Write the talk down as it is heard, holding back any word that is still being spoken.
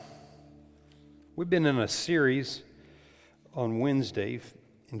We've been in a series on Wednesday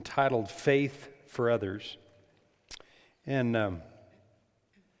entitled Faith for Others. And I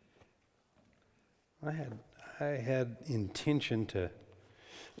had intention to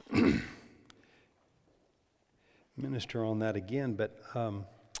minister on that again, but I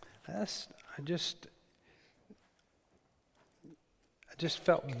just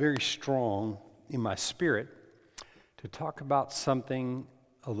felt very strong in my spirit to talk about something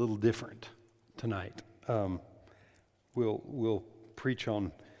a little different tonight. We'll preach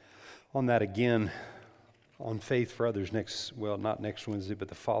on that again on Faith for Others not next Wednesday, but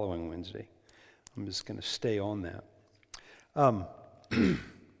the following Wednesday. I'm just going to stay on that.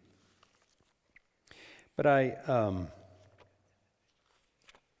 But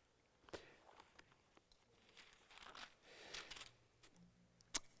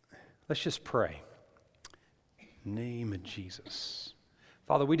let's just pray. In the name of Jesus.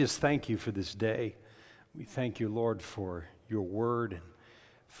 Father, we just thank you for this day. We thank you, Lord, for your word, and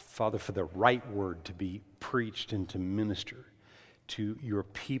Father, for the right word to be preached and to minister to your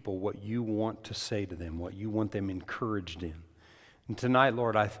people what you want to say to them, what you want them encouraged in. And tonight,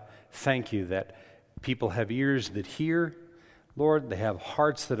 Lord, I thank you that people have ears that hear, Lord, they have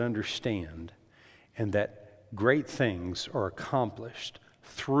hearts that understand, and that great things are accomplished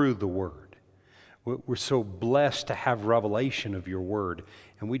through the word. We're so blessed to have revelation of your word,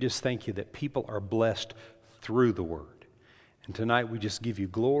 and we just thank you that people are blessed through the word. And tonight we just give you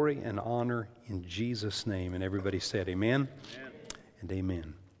glory and honor in Jesus' name. And everybody said amen, amen. And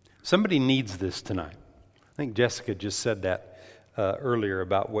amen. Somebody needs this tonight. I think Jessica just said that earlier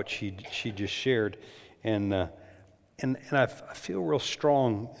about what she just shared. And I feel real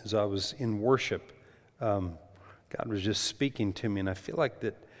strong as I was in worship. God was just speaking to me, and I feel like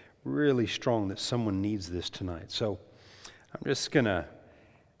that really strong that someone needs this tonight. So I'm just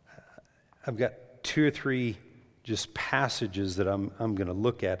I've got 2 or 3 just passages that I'm going to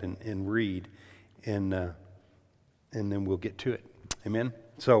look at and read, and then we'll get to it. Amen?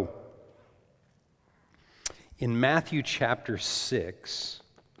 So in Matthew chapter 6,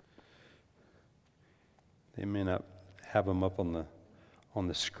 they may not have them up on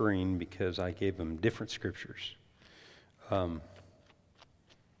the screen because I gave them different scriptures.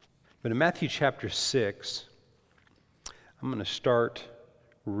 But in Matthew chapter 6, I'm going to start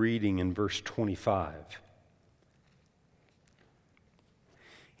reading in verse 25.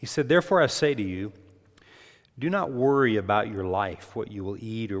 He said, "Therefore I say to you, do not worry about your life, what you will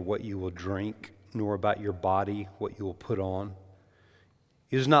eat or what you will drink, nor about your body, what you will put on.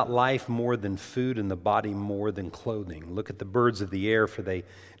 Is not life more than food, and the body more than clothing? Look at the birds of the air, for they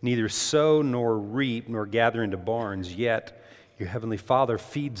neither sow nor reap nor gather into barns, yet your heavenly Father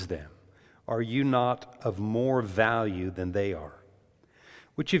feeds them. Are you not of more value than they are?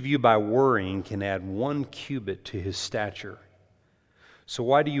 Which of you by worrying can add 1 cubit to his stature? So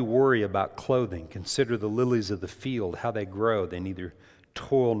why do you worry about clothing? Consider the lilies of the field, how they grow. They neither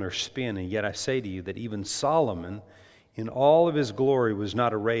toil nor spin. And yet I say to you that even Solomon in all of his glory was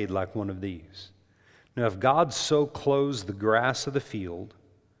not arrayed like one of these. Now if God so clothes the grass of the field,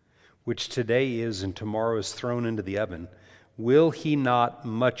 which today is and tomorrow is thrown into the oven, will he not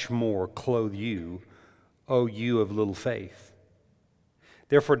much more clothe you, O you of little faith?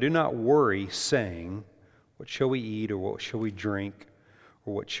 Therefore do not worry, saying, what shall we eat, or what shall we drink,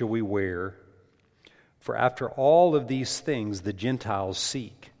 or what shall we wear? For after all of these things the Gentiles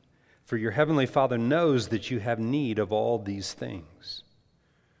seek. For your heavenly Father knows that you have need of all these things."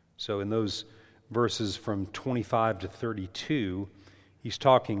 So in those verses from 25 to 32, he's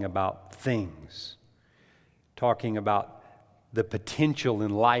talking about things, talking about the potential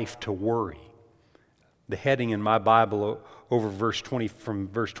in life to worry. The heading in my Bible over from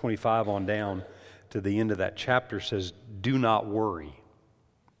verse 25 on down to the end of that chapter says, "Do not worry."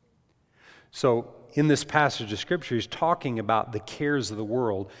 So in this passage of Scripture, he's talking about the cares of the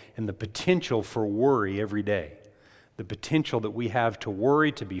world and the potential for worry every day. The potential that we have to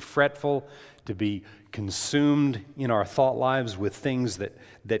worry, to be fretful, to be consumed in our thought lives with things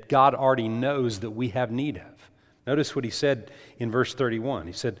that God already knows that we have need of. Notice what he said in verse 31.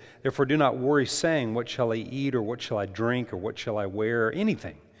 He said, "Therefore do not worry, saying, what shall I eat, or what shall I drink, or what shall I wear," or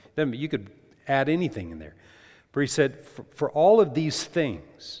anything. You could add anything in there. But he said, for all of these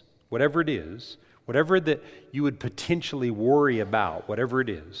things, whatever it is, whatever that you would potentially worry about, whatever it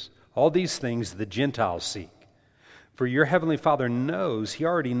is, all these things the Gentiles seek. For your heavenly Father knows, he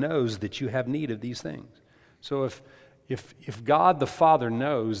already knows that you have need of these things. So if God the Father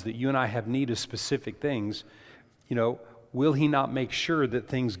knows that you and I have need of specific things, will he not make sure that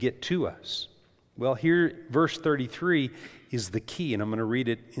things get to us? Well, here, verse 33 is the key, and I'm going to read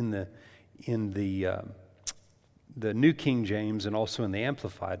it in the New King James and also in the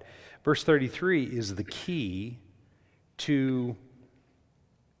Amplified, verse 33 is the key to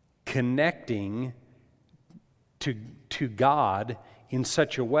connecting to God in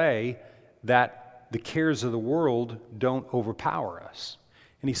such a way that the cares of the world don't overpower us.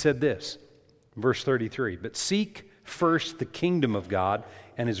 And he said this, verse 33, "But seek first the kingdom of God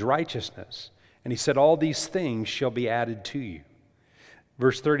and his righteousness." And he said, "All these things shall be added to you."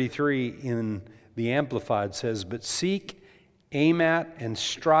 Verse 33 in the Amplified says, "But seek, aim at, and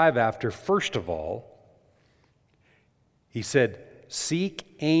strive after first of all." He said,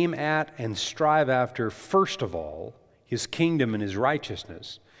 "Seek, aim at, and strive after first of all his kingdom and his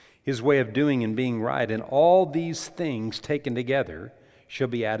righteousness, his way of doing and being right, and all these things taken together shall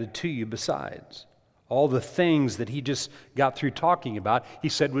be added to you besides." All the things that he just got through talking about, he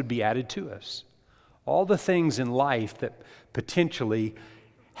said would be added to us. All the things in life that potentially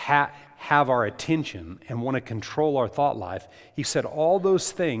have our attention and want to control our thought life, he said all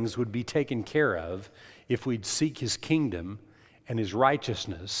those things would be taken care of if we'd seek his kingdom and his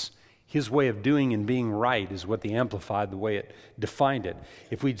righteousness. His way of doing and being right is what the Amplified, the way it defined it.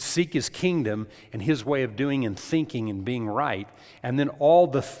 If we'd seek his kingdom and his way of doing and thinking and being right, and then all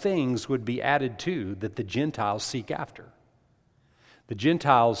the things would be added to that the Gentiles seek after. The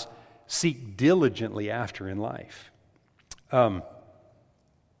Gentiles seek diligently after in life.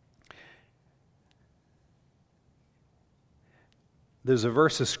 There's a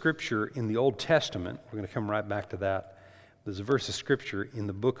verse of Scripture in the Old Testament. We're going to come right back to that. There's a verse of Scripture in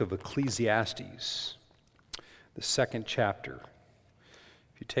the book of Ecclesiastes, the 2nd chapter.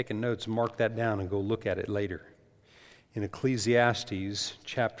 If you're taking notes, mark that down and go look at it later. In Ecclesiastes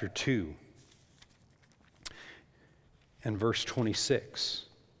chapter 2 and verse 26.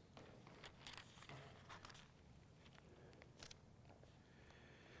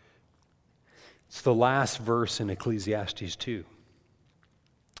 It's the last verse in Ecclesiastes 2.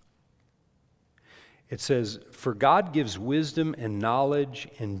 It says, "For God gives wisdom and knowledge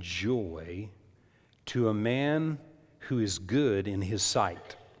and joy to a man who is good in his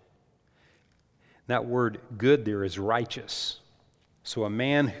sight." That word good there is righteous. So a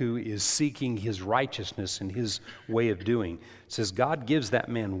man who is seeking his righteousness and his way of doing. It says God gives that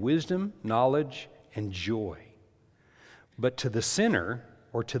man wisdom, knowledge, and joy. But to the sinner,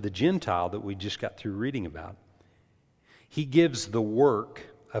 or to the Gentile that we just got through reading about, he gives the work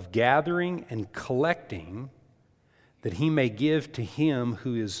of gathering and collecting that he may give to him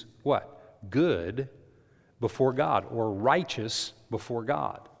who is what? Good before God, or righteous before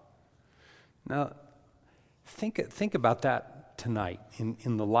God. Now, think about that tonight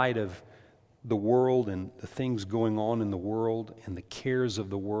in the light of the world and the things going on in the world and the cares of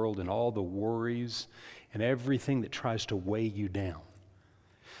the world and all the worries and everything that tries to weigh you down.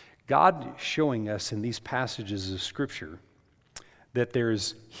 God showing us in these passages of Scripture that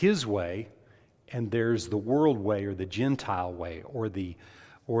there's his way and there's the world way, or the Gentile way, or the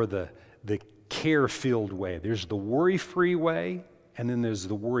care-filled way. There's the worry-free way, and then there's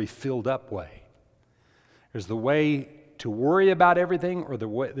the worry-filled up way. There's the way to worry about everything, or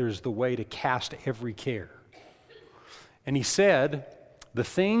there's the way to cast every care. And he said, the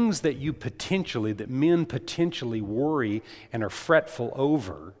things that men potentially worry and are fretful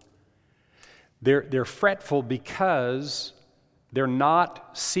over, they're fretful because they're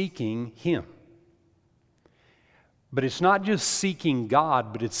not seeking him. But it's not just seeking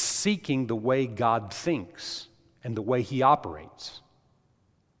God, but it's seeking the way God thinks and the way he operates.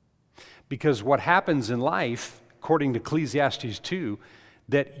 Because what happens in life, according to Ecclesiastes 2,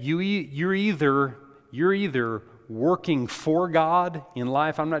 that you're either working for God in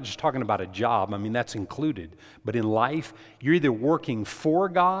life. I'm not just talking about a job. I mean, that's included. But in life, you're either working for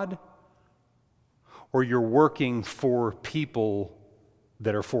God or you're working for people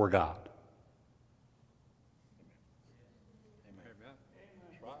that are for God.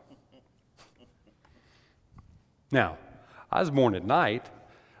 Now, I was born at night,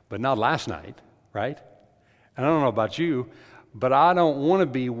 but not last night, right? And I don't know about you, but I don't want to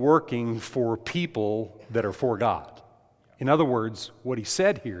be working for people that are for God. In other words, what he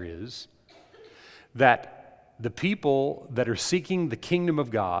said here is that the people that are seeking the kingdom of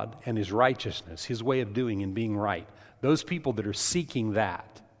God and his righteousness, his way of doing and being right, those people that are seeking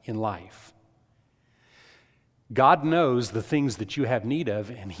that in life, God knows the things that you have need of,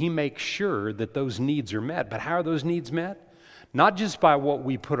 and he makes sure that those needs are met. But how are those needs met? Not just by what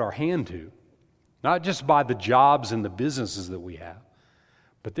we put our hand to, not just by the jobs and the businesses that we have,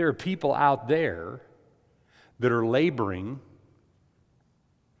 but there are people out there that are laboring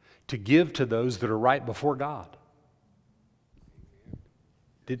to give to those that are right before God.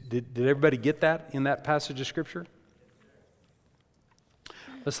 Did everybody get that in that passage of Scripture?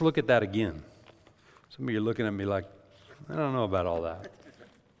 Let's look at that again. Some of you are looking at me like, I don't know about all that.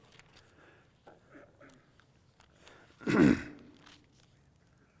 I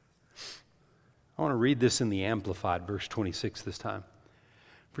want to read this in the Amplified, verse 26 this time.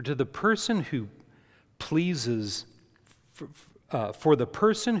 For to the person who pleases, for the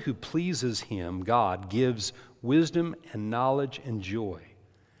person who pleases him, God gives wisdom and knowledge and joy.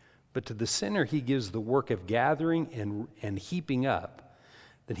 But to the sinner he gives the work of gathering and heaping up,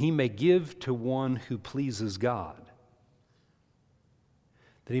 that he may give to one who pleases God.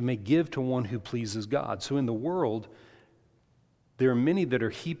 That he may give to one who pleases God. So in the world, there are many that are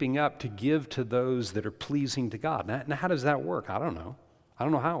heaping up to give to those that are pleasing to God. Now how does that work? I don't know. I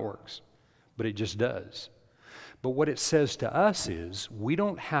don't know how it works, but it just does. But what it says to us is we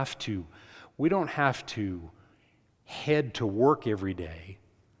don't have to head to work every day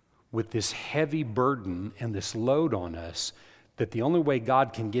with this heavy burden and this load on us that the only way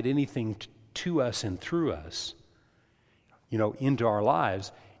God can get anything to us and through us, into our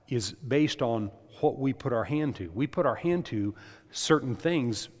lives is based on what we put our hand to. We put our hand to certain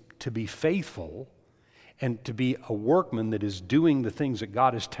things to be faithful and to be a workman that is doing the things that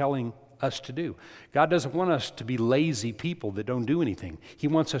God is telling us to do. God doesn't want us to be lazy people that don't do anything. He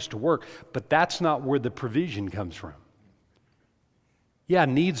wants us to work, but that's not where the provision comes from. Yeah,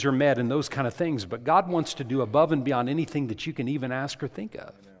 needs are met and those kind of things, but God wants to do above and beyond anything that you can even ask or think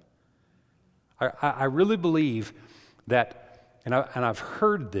of. I really believe that, and I've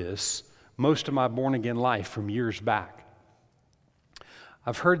heard this most of my born-again life from years back.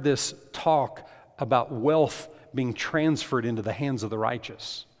 I've heard this talk about wealth being transferred into the hands of the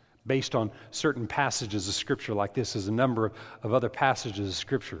righteous based on certain passages of Scripture like this. There's a number of other passages of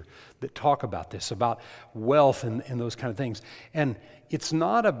Scripture that talk about this, about wealth and those kind of things. And it's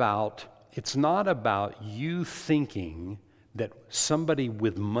not about you thinking that somebody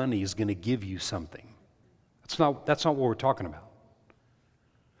with money is going to give you something. That's not what we're talking about.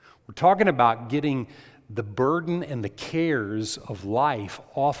 We're talking about getting the burden and the cares of life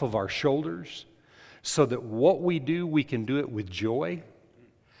off of our shoulders so that what we do, we can do it with joy,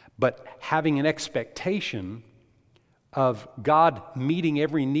 but having an expectation of God meeting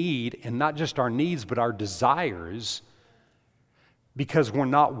every need, and not just our needs, but our desires, because we're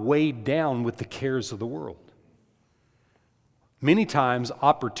not weighed down with the cares of the world. Many times,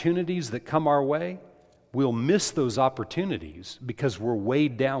 opportunities that come our way, we'll miss those opportunities because we're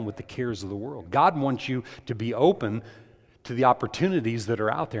weighed down with the cares of the world. God wants you to be open to the opportunities that are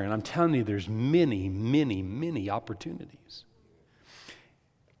out there. And I'm telling you, there's many, many, many opportunities.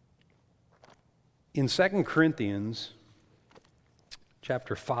 In 2 Corinthians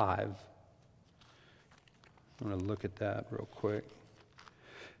chapter 5, I'm going to look at that real quick.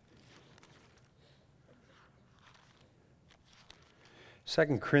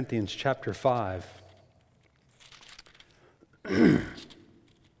 Second Corinthians chapter 5.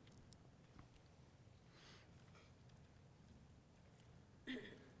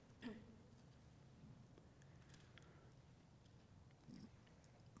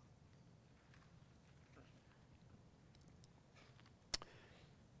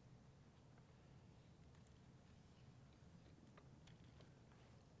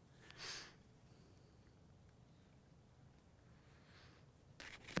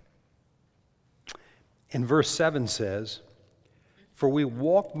 And verse 7 says, "For we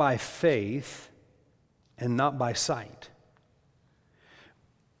walk by faith and not by sight."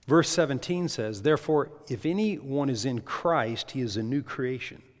 Verse 17 says, "Therefore, if anyone is in Christ, he is a new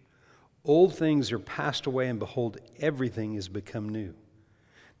creation. Old things are passed away, and behold, everything is become new.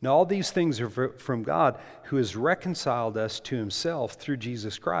 Now all these things are from God, who has reconciled us to himself through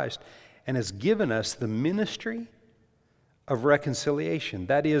Jesus Christ, and has given us the ministry of reconciliation."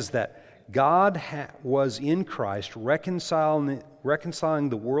 That is, that God was in Christ reconciling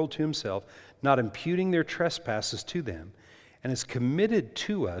the world to himself, not imputing their trespasses to them, and has committed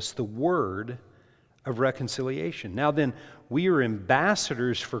to us the word of reconciliation. Now then, we are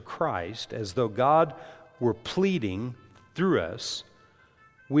ambassadors for Christ, as though God were pleading through us.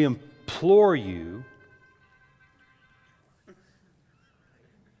 We implore you.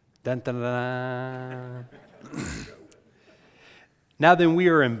 Dun, dun, dun, dun. Now then, we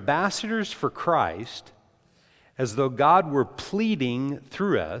are ambassadors for Christ, as though God were pleading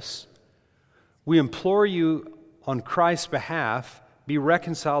through us. We implore you on Christ's behalf, be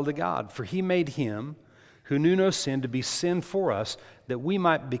reconciled to God. For he made him who knew no sin to be sin for us, that we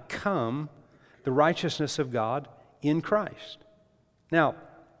might become the righteousness of God in Christ. Now,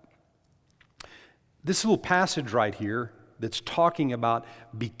 this little passage right here that's talking about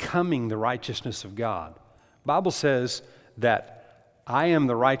becoming the righteousness of God. The Bible says that I am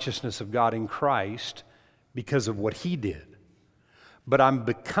the righteousness of God in Christ because of what He did. But I'm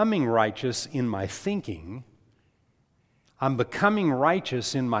becoming righteous in my thinking. I'm becoming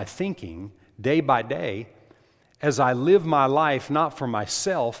righteous in my thinking day by day as I live my life not for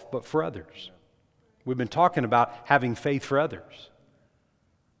myself but for others. We've been talking about having faith for others.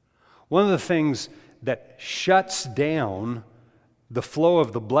 One of the things that shuts down the flow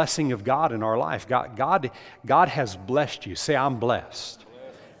of the blessing of God in our life, God has blessed you. Say, I'm blessed.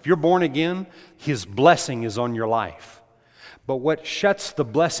 If you're born again, His blessing is on your life. But what shuts the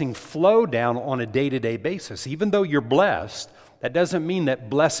blessing flow down on a day-to-day basis, even though you're blessed, that doesn't mean that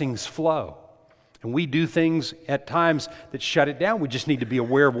blessings flow. And we do things at times that shut it down. We just need to be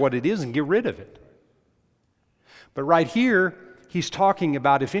aware of what it is and get rid of it. But right here, he's talking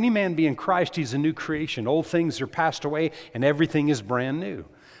about if any man be in Christ, he's a new creation. Old things are passed away and everything is brand new.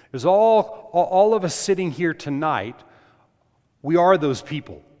 There's all of us sitting here tonight, we are those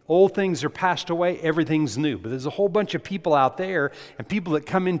people. Old things are passed away, everything's new. But there's a whole bunch of people out there and people that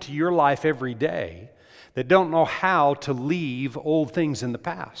come into your life every day that don't know how to leave old things in the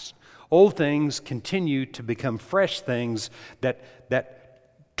past. Old things continue to become fresh things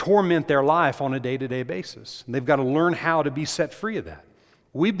that torment their life on a day-to-day basis. And they've got to learn how to be set free of that.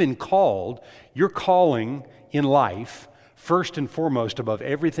 We've been called, your calling in life, first and foremost above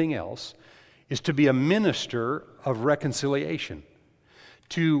everything else, is to be a minister of reconciliation.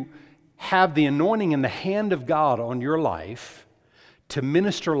 To have the anointing and the hand of God on your life to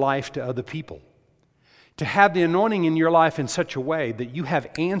minister life to other people. To have the anointing in your life in such a way that you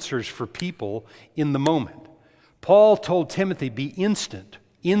have answers for people in the moment. Paul told Timothy, be instant,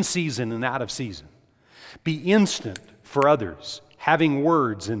 in season and out of season. Be instant for others, having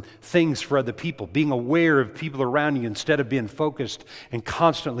words and things for other people, being aware of people around you instead of being focused and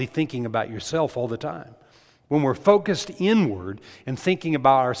constantly thinking about yourself all the time. When we're focused inward and thinking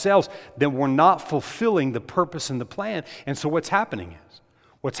about ourselves, then we're not fulfilling the purpose and the plan. And so what's happening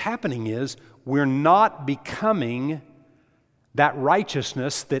is we're not becoming that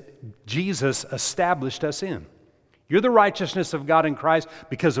righteousness that Jesus established us in. You're the righteousness of God in Christ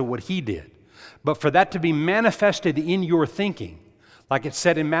because of what He did. But for that to be manifested in your thinking, like it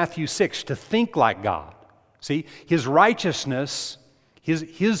said in Matthew 6, to think like God. See, His righteousness,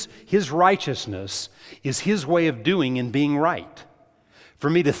 His righteousness is His way of doing and being right. For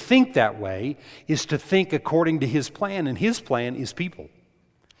me to think that way is to think according to His plan, and His plan is people.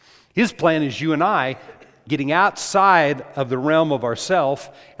 His plan is you and I getting outside of the realm of ourself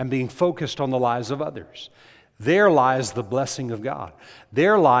and being focused on the lives of others. There lies the blessing of God.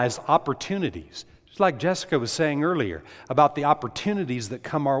 There lies opportunities. Just like Jessica was saying earlier about the opportunities that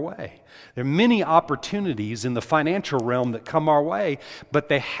come our way. There are many opportunities in the financial realm that come our way, but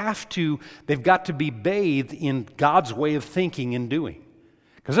they've got to be bathed in God's way of thinking and doing.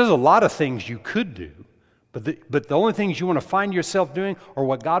 Because there's a lot of things you could do, but the only things you want to find yourself doing are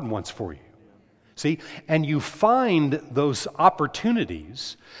what God wants for you. See, and you find those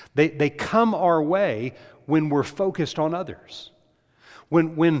opportunities, they come our way when we're focused on others.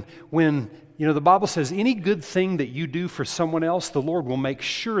 When the Bible says any good thing that you do for someone else, the Lord will make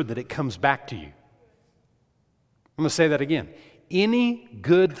sure that it comes back to you. I'm going to say that again. Any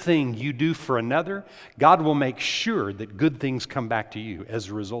good thing you do for another, God will make sure that good things come back to you as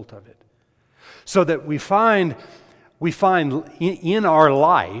a result of it. So that we find in our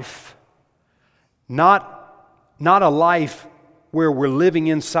life, not a life where we're living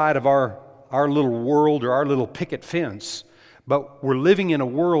inside of our little world or our little picket fence, but we're living in a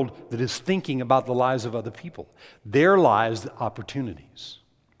world that is thinking about the lives of other people. There lies the opportunities.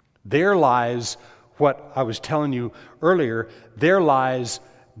 There lies what I was telling you earlier. There lies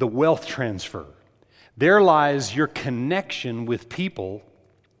the wealth transfer. There lies your connection with people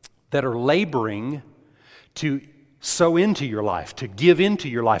that are laboring to sow into your life, to give into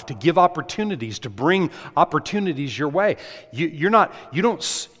your life, to give opportunities, to bring opportunities your way. You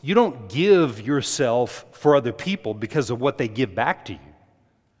don't give yourself for other people because of what they give back to you.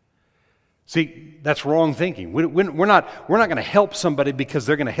 See, that's wrong thinking. We're not going to help somebody because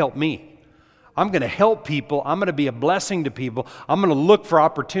they're going to help me. I'm going to help people. I'm going to be a blessing to people. I'm going to look for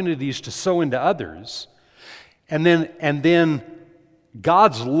opportunities to sow into others. And then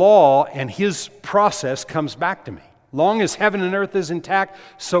God's law and His process comes back to me. Long as heaven and earth is intact,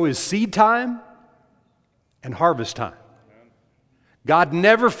 so is seed time and harvest time. God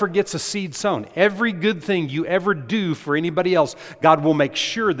never forgets a seed sown. Every good thing you ever do for anybody else, God will make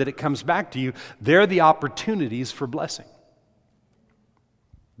sure that it comes back to you. There are the opportunities for blessing.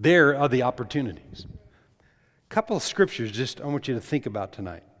 There are the opportunities. couple of scriptures just I want you to think about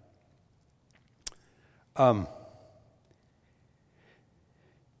tonight.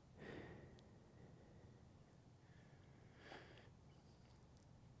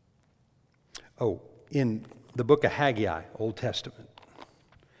 In the book of Haggai, Old Testament.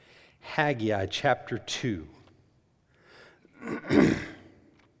 Haggai chapter 2.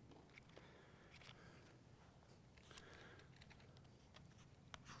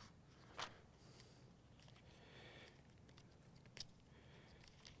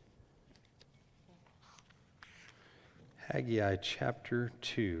 Haggai chapter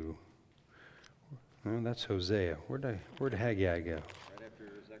 2. Oh, that's Hosea. Where'd Haggai go? Right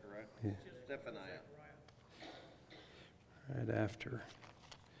after Zechariah. Yeah. Zephaniah. Right after.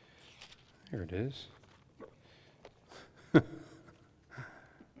 There it is.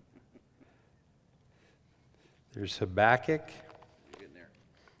 There's Habakkuk. You're getting there.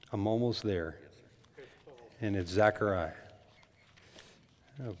 I'm almost there. Yes, sir. And it's Zechariah.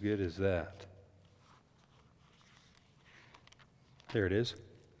 How good is that? There it is.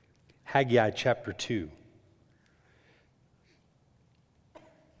 Haggai chapter 2.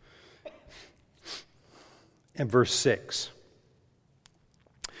 And verse 6.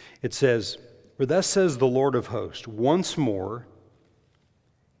 It says, "For thus says the Lord of hosts, once more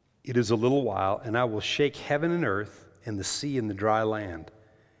it is a little while, and I will shake heaven and earth and the sea and the dry land.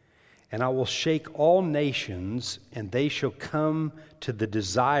 And I will shake all nations, and they shall come to the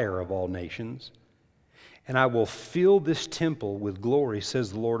desire of all nations. And I will fill this temple with glory,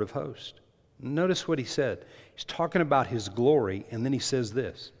 says the Lord of hosts." Notice what he said. He's talking about his glory, and then he says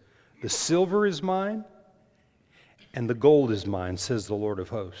this, "The silver is mine, and the gold is mine, says the Lord of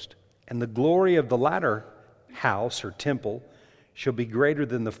hosts. And the glory of the latter house or temple shall be greater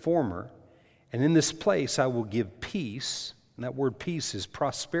than the former. And in this place I will give peace." And that word peace is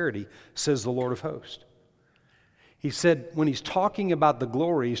prosperity, says the Lord of hosts. He said when he's talking about the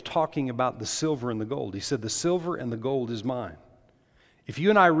glory, he's talking about the silver and the gold. He said the silver and the gold is mine. If you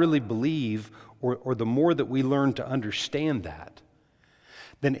and I really believe, or the more that we learn to understand that,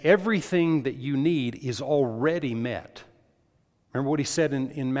 then everything that you need is already met. Remember what he said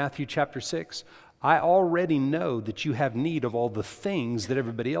in Matthew chapter 6? I already know that you have need of all the things that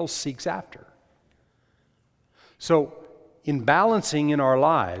everybody else seeks after. So, in balancing in our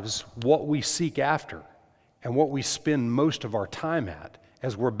lives what we seek after and what we spend most of our time at,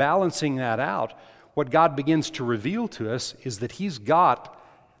 as we're balancing that out, what God begins to reveal to us is that He's got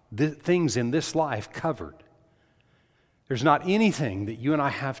the things in this life covered. There's not anything that you and I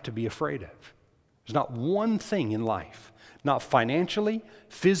have to be afraid of. There's not one thing in life, not financially,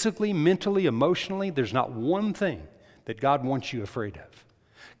 physically, mentally, emotionally, there's not one thing that God wants you afraid of.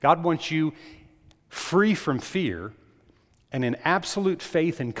 God wants you free from fear and in absolute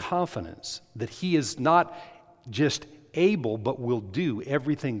faith and confidence that He is not just able, but will do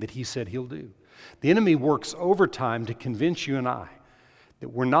everything that He said He'll do. The enemy works overtime to convince you and I that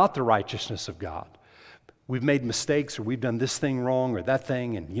we're not the righteousness of God. We've made mistakes, or we've done this thing wrong or that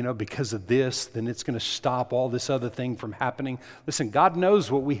thing, and because of this, then it's going to stop all this other thing from happening. Listen, God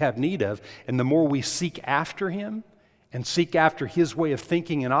knows what we have need of, and the more we seek after Him and seek after His way of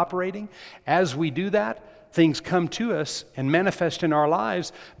thinking and operating, as we do that, things come to us and manifest in our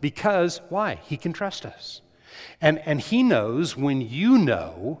lives because, why? He can trust us. And He knows when you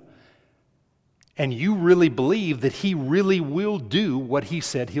know and you really believe that He really will do what He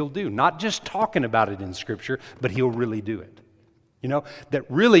said He'll do. Not just talking about it in Scripture, but He'll really do it. That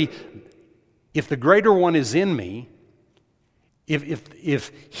really, if the greater one is in me,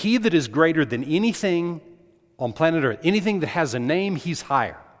 if He that is greater than anything on planet Earth, anything that has a name, He's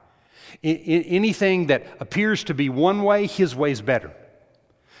higher. Anything that appears to be one way, His way's better.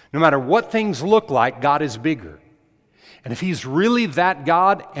 No matter what things look like, God is bigger. And if He's really that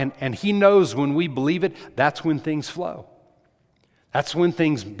God, and He knows when we believe it, that's when things flow. That's when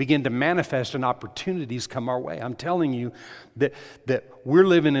things begin to manifest and opportunities come our way. I'm telling you that we're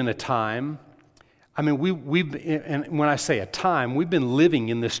living in a time, and when I say a time, we've been living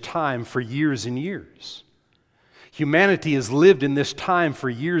in this time for years and years. Humanity has lived in this time for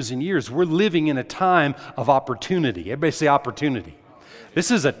years and years. We're living in a time of opportunity. Everybody say opportunity. This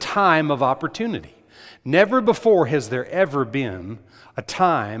is a time of opportunity. Never before has there ever been a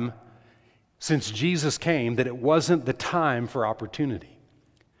time since Jesus came that it wasn't the time for opportunity.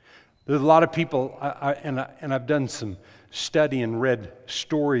 There's a lot of people, and I've done some study and read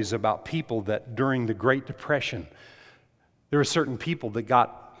stories about people that during the Great Depression, there were certain people that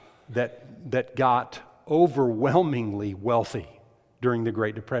got overwhelmingly wealthy during the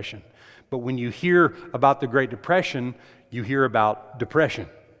Great Depression. But when you hear about the Great Depression, you hear about depression,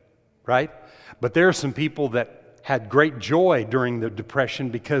 right? But there are some people that had great joy during the Depression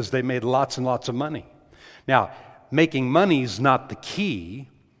because they made lots and lots of money. Now, making money is not the key.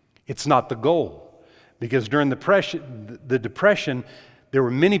 It's not the goal. Because during the Depression, there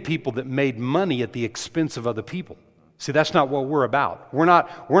were many people that made money at the expense of other people. See, that's not what we're about. We're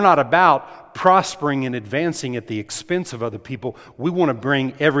not about prospering and advancing at the expense of other people. We want to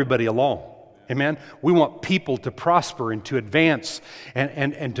bring everybody along. Amen? We want people to prosper and to advance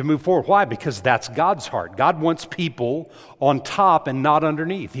and to move forward. Why? Because that's God's heart. God wants people on top and not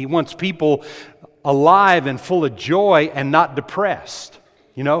underneath. He wants people alive and full of joy and not depressed.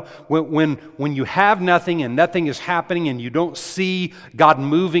 You know, when you have nothing and nothing is happening and you don't see God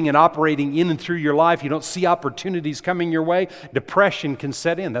moving and operating in and through your life, you don't see opportunities coming your way, depression can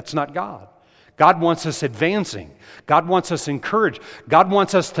set in. That's not God. God wants us advancing. God wants us encouraged. God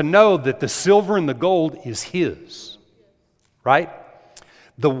wants us to know that the silver and the gold is His, right?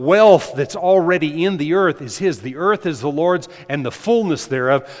 The wealth that's already in the earth is His. The earth is the Lord's and the fullness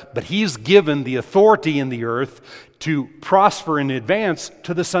thereof, but He's given the authority in the earth to prosper and advance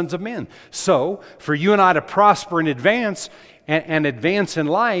to the sons of men. So, for you and I to prosper and advance in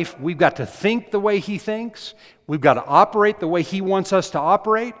life, we've got to think the way He thinks. We've got to operate the way He wants us to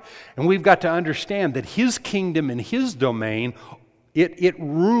operate. And we've got to understand that His kingdom and His domain, it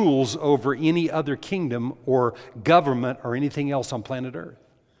rules over any other kingdom or government or anything else on planet Earth.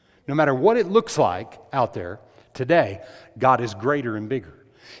 No matter what it looks like out there today, God is greater and bigger.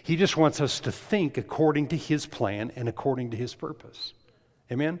 He just wants us to think according to His plan and according to His purpose.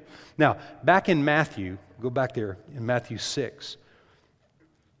 Amen? Now, back in Matthew, go back there in Matthew 6.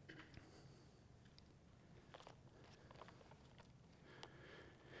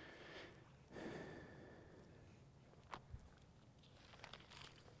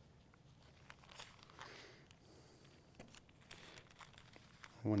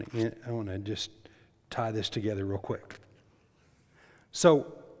 I want to just tie this together real quick.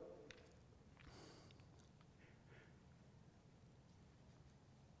 So,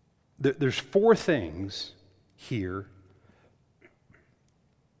 there's 4 things here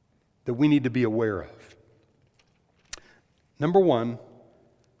that we need to be aware of. Number 1,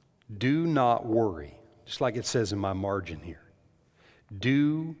 do not worry. Just like it says in my margin here.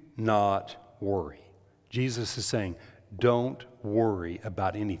 Do not worry. Jesus is saying, don't worry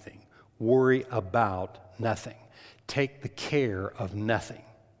about anything. Worry about nothing. Take the care of nothing.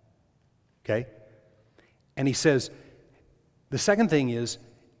 Okay? And He says, the second thing is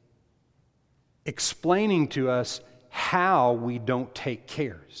explaining to us how we don't take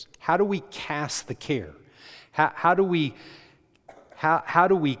cares. How do we cast the care? How do we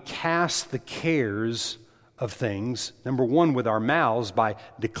cast the cares of things? Number 1, with our mouths, by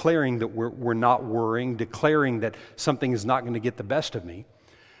declaring that we're not worrying, declaring that something is not going to get the best of me.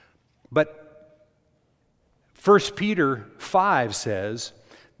 But 1 Peter 5 says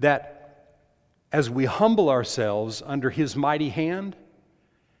that as we humble ourselves under His mighty hand,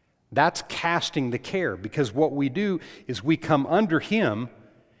 that's casting the care, because what we do is we come under Him,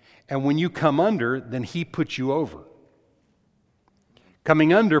 and when you come under, then He puts you over.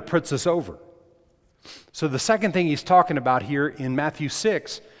 Coming under puts us over. So the second thing He's talking about here in Matthew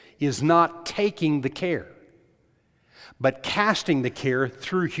 6 is not taking the care, but casting the care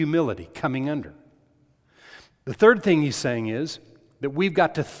through humility, coming under. The third thing He's saying is that we've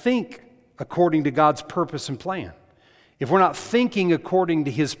got to think according to God's purpose and plan. If we're not thinking according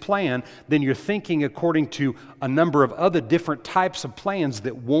to His plan, then you're thinking according to a number of other different types of plans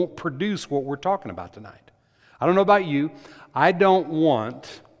that won't produce what we're talking about tonight. I don't know about you. I don't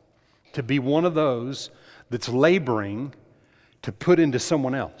want to be one of those that's laboring to put into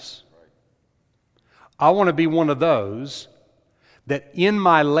someone else. I want to be one of those that in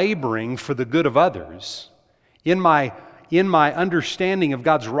my laboring for the good of others, in my understanding of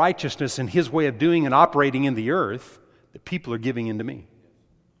God's righteousness and His way of doing and operating in the earth, that people are giving into me.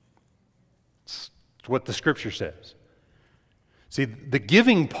 It's what the Scripture says. See, the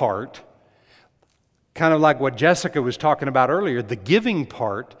giving part, kind of like what Jessica was talking about earlier, the giving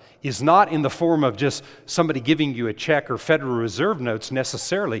part is not in the form of just somebody giving you a check or Federal Reserve notes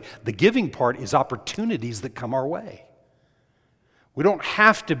necessarily. The giving part is opportunities that come our way. We don't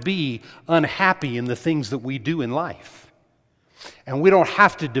have to be unhappy in the things that we do in life. And we don't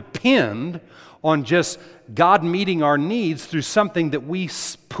have to depend on just God meeting our needs through something that we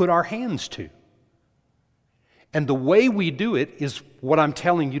put our hands to. And the way we do it is what I'm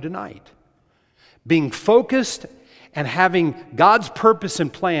telling you tonight. Being focused and having God's purpose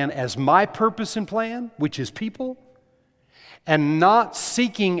and plan as my purpose and plan, which is people, and not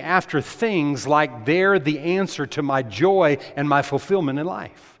seeking after things like they're the answer to my joy and my fulfillment in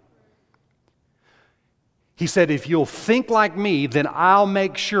life. He said, if you'll think like me, then I'll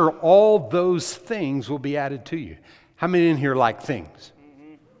make sure all those things will be added to you. How many in here like things?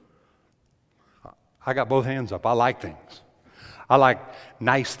 I got both hands up. I like things. I like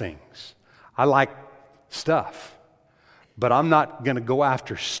nice things. I like stuff. But I'm not going to go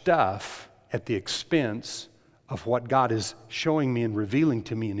after stuff at the expense of what God is showing me and revealing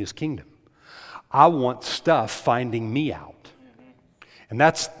to me in His kingdom. I want stuff finding me out. And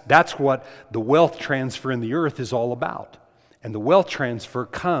that's what the wealth transfer in the earth is all about. And the wealth transfer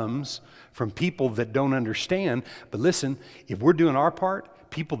comes from people that don't understand. But listen, if we're doing our part,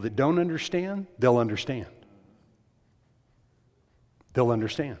 people that don't understand, they'll understand. They'll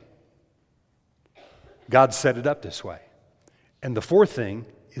understand. God set it up this way. And the fourth thing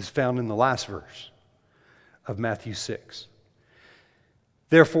is found in the last verse of Matthew 6.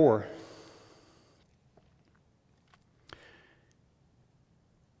 Therefore,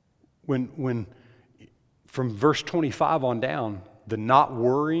 when from verse 25 on down, the not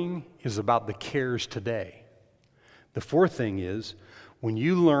worrying is about the cares today. The fourth thing is, when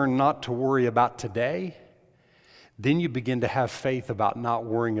you learn not to worry about today, then you begin to have faith about not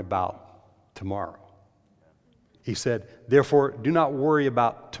worrying about tomorrow. He said, therefore, do not worry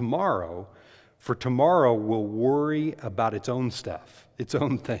about tomorrow, for tomorrow will worry about its own stuff, its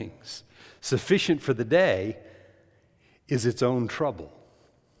own things. Sufficient for the day is its own trouble.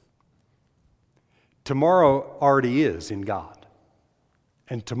 Tomorrow already is in God.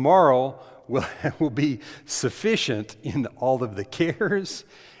 And tomorrow will be sufficient in all of the cares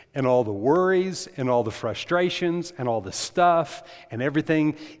and all the worries and all the frustrations and all the stuff and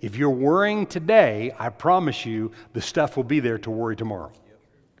everything. If you're worrying today, I promise you the stuff will be there to worry tomorrow.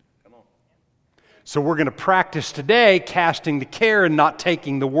 Come on. So we're going to practice today casting the care and not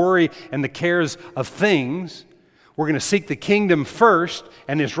taking the worry and the cares of things. We're going to seek the kingdom first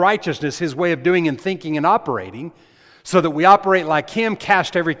and His righteousness, His way of doing and thinking and operating, so that we operate like Him,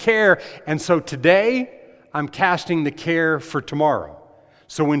 cast every care. And so today, I'm casting the care for tomorrow.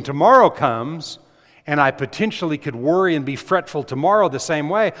 So when tomorrow comes, and I potentially could worry and be fretful tomorrow the same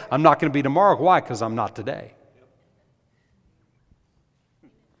way, I'm not going to be tomorrow. Why? Because I'm not today.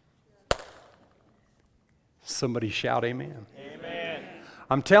 Somebody shout amen. Amen.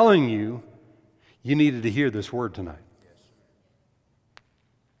 I'm telling you, you needed to hear this word tonight.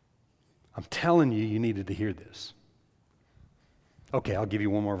 I'm telling you, you needed to hear this. Okay, I'll give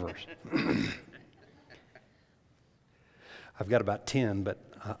you one more verse. I've got about 10, but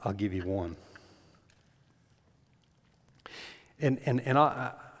I'll give you one. And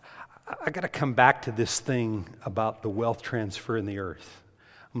I got to come back to this thing about the wealth transfer in the earth.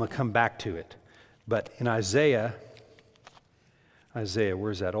 I'm going to come back to it. But in Isaiah,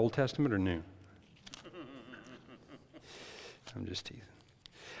 where's that, Old Testament or New? I'm just teasing.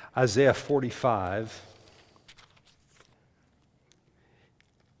 Isaiah 45.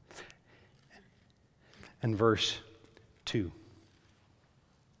 And verse 2.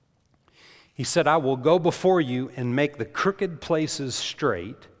 He said, I will go before you and make the crooked places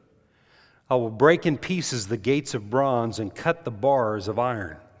straight. I will break in pieces the gates of bronze and cut the bars of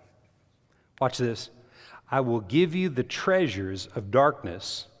iron. Watch this. I will give you the treasures of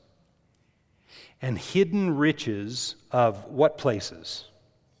darkness and hidden riches of what places?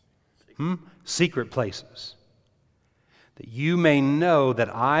 Secret places. That you may know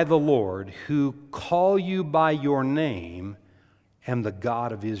that I, the Lord, who call you by your name, am the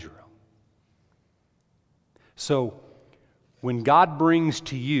God of Israel. So, when God brings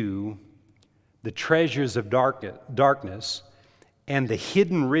to you the treasures of darkness and the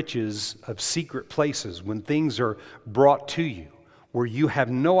hidden riches of secret places, when things are brought to you, where you have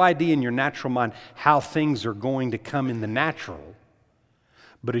no idea in your natural mind how things are going to come in the natural,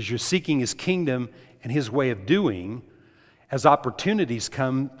 but as you're seeking His kingdom and His way of doing, as opportunities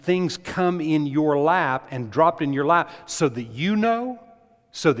come, things come in your lap and dropped in your lap so that you know,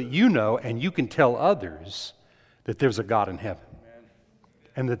 and you can tell others that there's a God in heaven. Amen.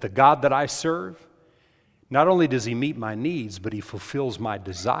 And that the God that I serve, not only does He meet my needs, but He fulfills my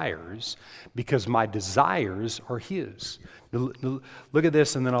desires, because my desires are His. Look at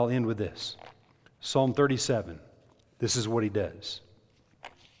this, and then I'll end with this. Psalm 37. This is what He does.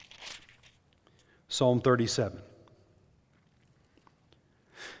 Psalm 37.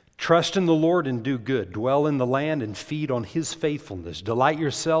 Trust in the Lord and do good. Dwell in the land and feed on His faithfulness. Delight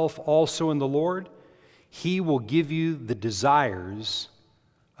yourself also in the Lord. He will give you the desires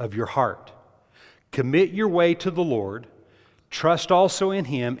of your heart. Commit your way to the Lord. Trust also in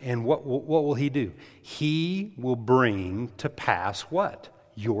Him. And what will He do? He will bring to pass what?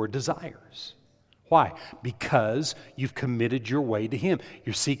 Your desires. Why? Because you've committed your way to Him.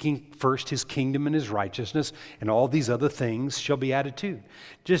 You're seeking first His kingdom and His righteousness, and all these other things shall be added too.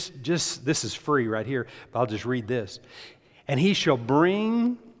 Just this is free right here, but I'll just read this. And He shall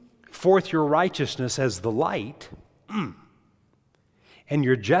bring forth your righteousness as the light, and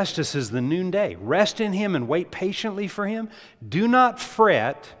your justice as the noonday. Rest in Him and wait patiently for Him. Do not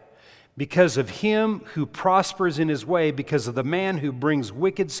fret because of him who prospers in his way, because of the man who brings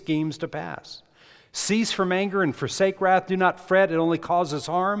wicked schemes to pass. Cease from anger and forsake wrath. Do not fret, it only causes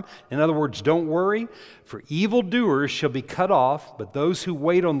harm. In other words, don't worry. For evildoers shall be cut off, but those who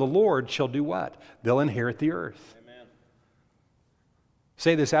wait on the Lord shall do what? They'll inherit the earth. Amen.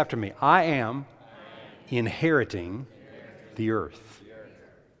 Say this after me. I am inheriting the earth.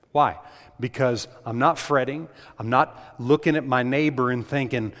 Why? Because I'm not fretting. I'm not looking at my neighbor and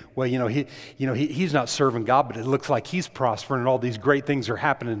thinking, well, he's not serving God, but it looks like he's prospering and all these great things are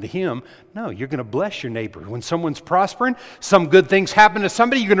happening to him. No, you're going to bless your neighbor. When someone's prospering, some good things happen to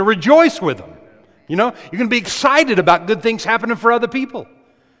somebody, you're going to rejoice with them. You're going to be excited about good things happening for other people.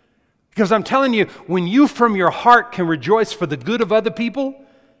 Because I'm telling you, when you from your heart can rejoice for the good of other people,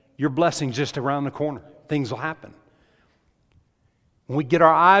 your blessing's just around the corner. Things will happen. When we get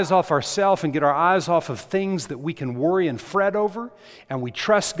our eyes off ourselves and get our eyes off of things that we can worry and fret over, and we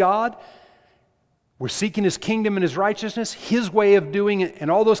trust God, we're seeking His kingdom and His righteousness, His way of doing it,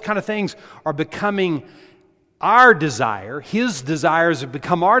 and all those kind of things are becoming our desire. His desires have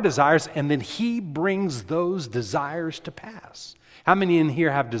become our desires, and then He brings those desires to pass. How many in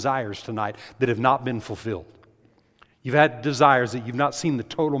here have desires tonight that have not been fulfilled? You've had desires that you've not seen the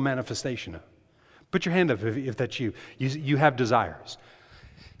total manifestation of. Put your hand up if that's you. You have desires.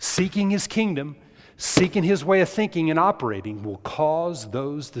 Seeking His kingdom, seeking His way of thinking and operating will cause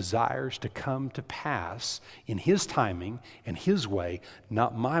those desires to come to pass in His timing and His way,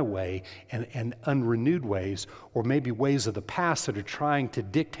 not my way and unrenewed ways, or maybe ways of the past that are trying to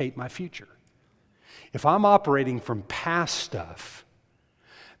dictate my future. If I'm operating from past stuff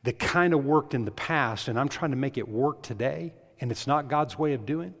that kind of worked in the past and I'm trying to make it work today, and it's not God's way of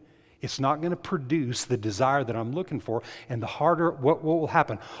doing, it's not going to produce the desire that I'm looking for. And the harder, what will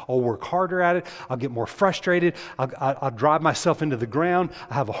happen? I'll work harder at it. I'll get more frustrated. I'll drive myself into the ground.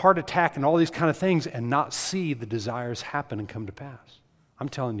 I'll have a heart attack and all these kind of things and not see the desires happen and come to pass. I'm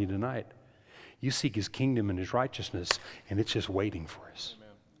telling you tonight, you seek His kingdom and His righteousness, and it's just waiting for us.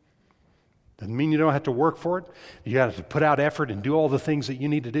 Amen. Doesn't mean you don't have to work for it. You have to put out effort and do all the things that you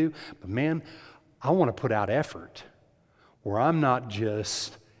need to do. But man, I want to put out effort where I'm not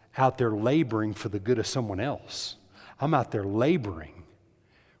just out there laboring for the good of someone else. I'm out there laboring,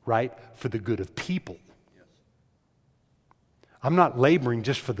 right, for the good of people. Yes. I'm not laboring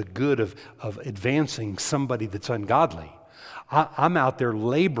just for the good of advancing somebody that's ungodly. I'm out there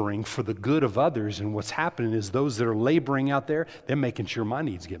laboring for the good of others, and what's happening is those that are laboring out there, they're making sure my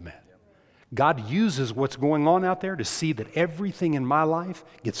needs get met. God uses what's going on out there to see that everything in my life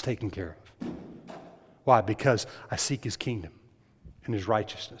gets taken care of. Why? Because I seek His kingdom and His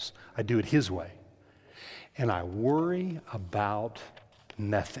righteousness. I do it His way. And I worry about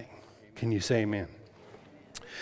nothing. Can you say amen?